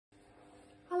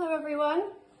everyone.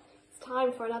 It's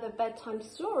time for another bedtime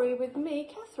story with me,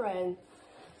 Catherine.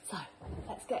 So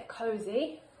let's get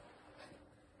cozy.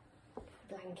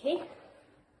 Blankie.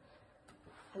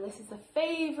 And this is the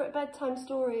favourite bedtime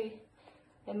story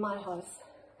in my house.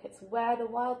 It's Where the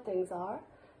Wild Things Are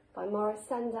by Maurice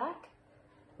Sendak,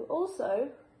 who also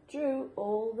drew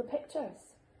all the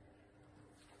pictures.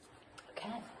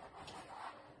 Okay.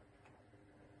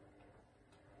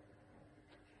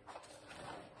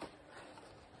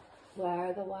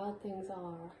 Where the wild things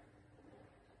are.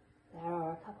 There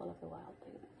are a couple of the wild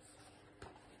things.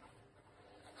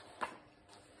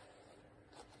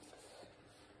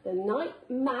 The night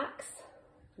Max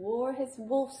wore his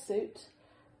wolf suit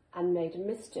and made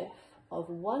mischief of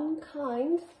one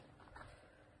kind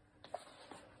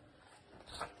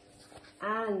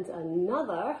and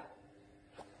another,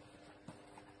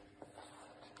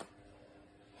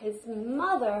 his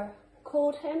mother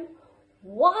called him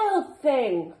Wild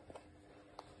Thing.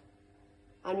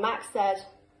 And Max said,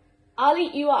 "I'll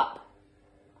eat you up,"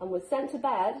 and was sent to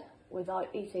bed without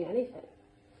eating anything.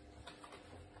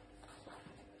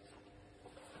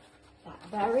 That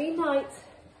very night,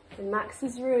 in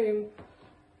Max's room,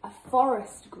 a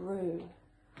forest grew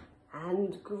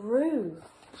and grew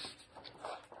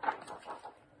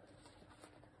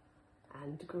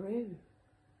and grew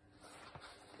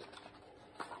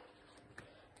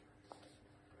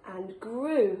and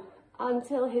grew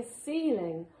until his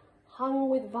ceiling hung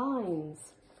with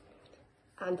vines,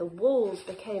 and the walls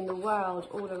became the world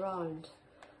all around,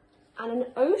 and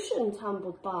an ocean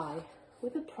tumbled by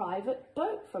with a private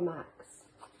boat for Max.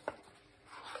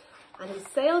 And he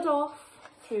sailed off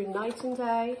through night and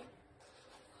day,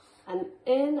 and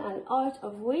in and out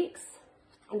of weeks,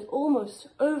 and almost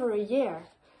over a year,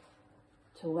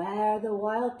 to where the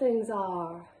wild things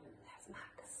are. There's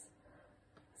Max,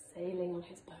 sailing on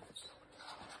his boat.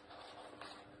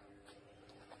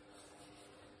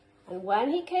 And when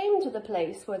he came to the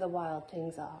place where the wild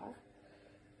things are,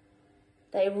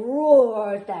 they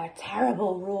roared their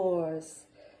terrible roars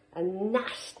and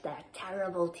gnashed their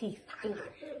terrible teeth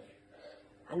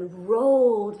and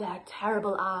rolled their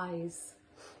terrible eyes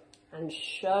and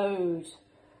showed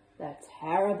their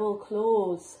terrible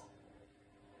claws.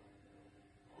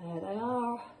 There they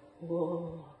are.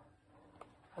 Whoa,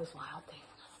 those wild things.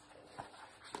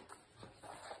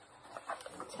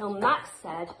 Till Max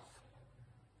said,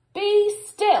 "Be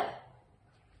still,"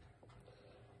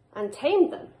 and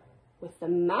tamed them with the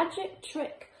magic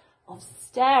trick of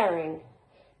staring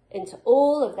into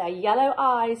all of their yellow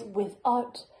eyes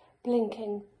without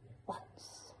blinking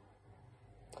once.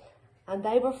 And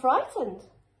they were frightened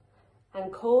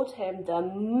and called him the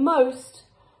most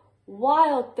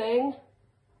wild thing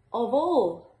of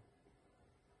all.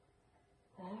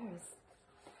 There's.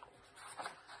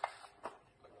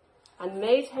 And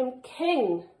made him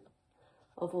king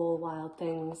of all wild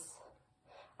things.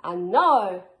 "And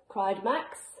now," cried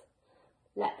Max,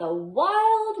 "let the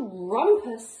wild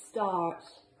rumpus start."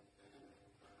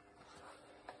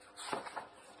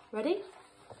 Ready?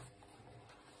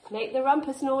 Make the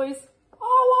rumpus noise.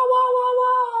 Wah, wah, wah, wah,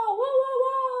 wah, wah, wah,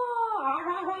 wah,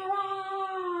 rah, rah, rah,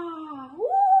 rah.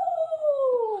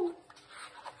 Woo!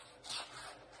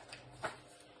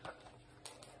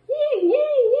 Yee,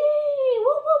 yee, yee,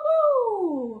 woo, woo,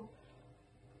 woo.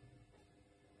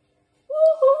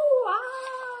 Woo-hoo,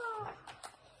 ah!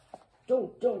 Dum,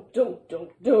 dum, dum, dum,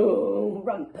 dum.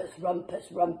 Rumpus,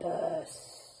 rumpus, rumpus.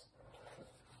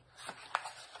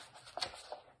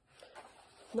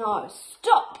 "Now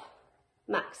stop,"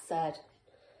 Max said,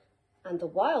 and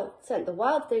sent the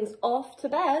wild things off to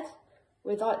bed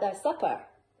without their supper.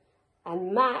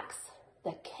 And Max,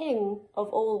 the king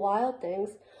of all wild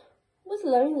things, was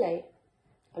lonely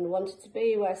and wanted to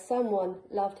be where someone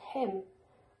loved him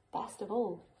best of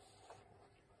all.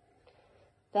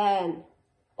 Then,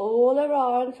 all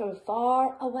around from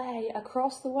far away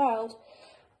across the world,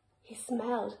 he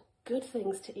smelled good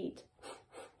things to eat.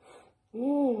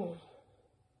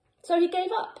 So he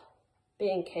gave up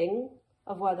being king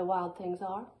of where the wild things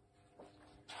are.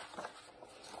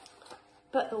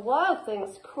 But the wild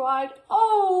things cried,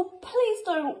 "Oh, please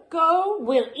don't go.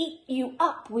 We'll eat you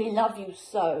up. We love you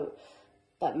so."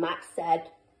 But Max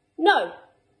said, "No."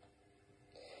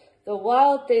 The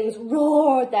wild things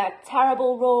roared their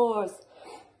terrible roars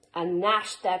and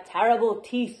gnashed their terrible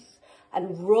teeth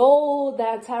and rolled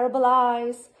their terrible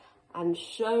eyes and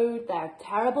showed their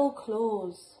terrible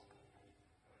claws.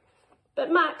 But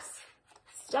Max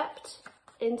stepped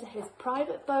into his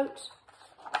private boat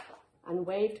and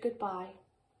waved goodbye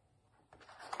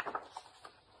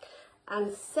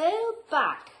and sailed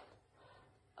back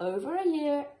over a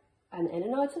year and in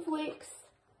and out of weeks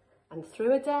and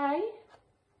through a day,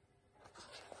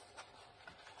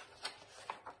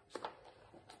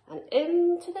 and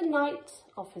into the night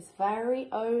of his very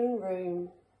own room,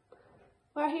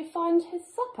 where he found his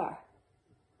supper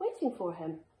waiting for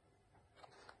him.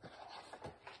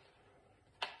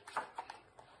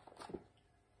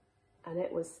 And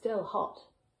it was still hot.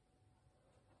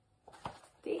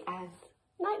 The end.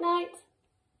 Night night.